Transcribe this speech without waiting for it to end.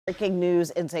Breaking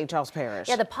news in St. Charles Parish.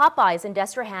 Yeah, the Popeyes in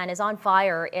Destrehan is on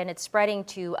fire and it's spreading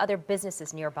to other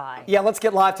businesses nearby. Yeah, let's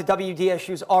get live to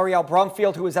WDSU's Ariel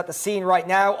Brumfield, who is at the scene right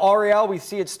now. Ariel, we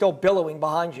see it still billowing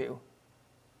behind you.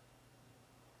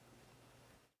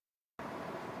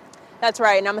 That's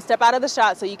right, and I'm going to step out of the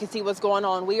shot so you can see what's going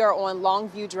on. We are on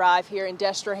Longview Drive here in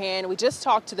Destrehan. We just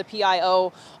talked to the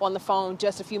PIO on the phone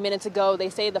just a few minutes ago.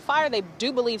 They say the fire, they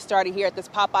do believe, started here at this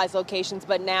Popeyes locations,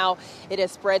 but now it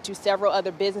has spread to several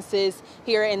other businesses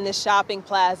here in this shopping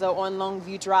plaza on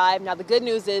Longview Drive. Now, the good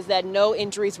news is that no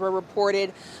injuries were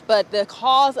reported, but the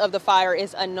cause of the fire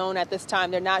is unknown at this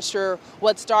time. They're not sure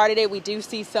what started it. We do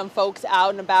see some folks out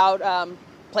and about.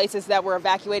 Places that were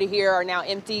evacuated here are now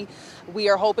empty. We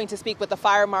are hoping to speak with the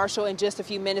fire marshal in just a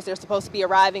few minutes. They're supposed to be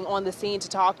arriving on the scene to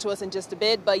talk to us in just a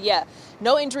bit. But yeah,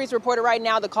 no injuries reported right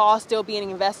now. The cause still being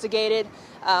investigated.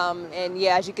 And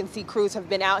yeah, as you can see, crews have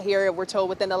been out here, we're told,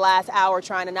 within the last hour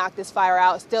trying to knock this fire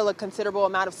out. Still a considerable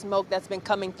amount of smoke that's been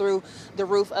coming through the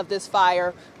roof of this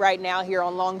fire right now here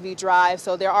on Longview Drive.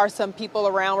 So there are some people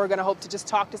around. We're going to hope to just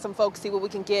talk to some folks, see what we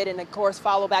can get, and of course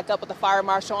follow back up with the fire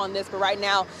marshal on this. But right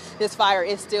now, this fire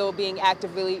is still being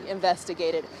actively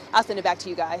investigated. I'll send it back to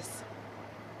you guys.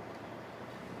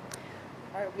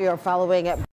 All right, we are following it.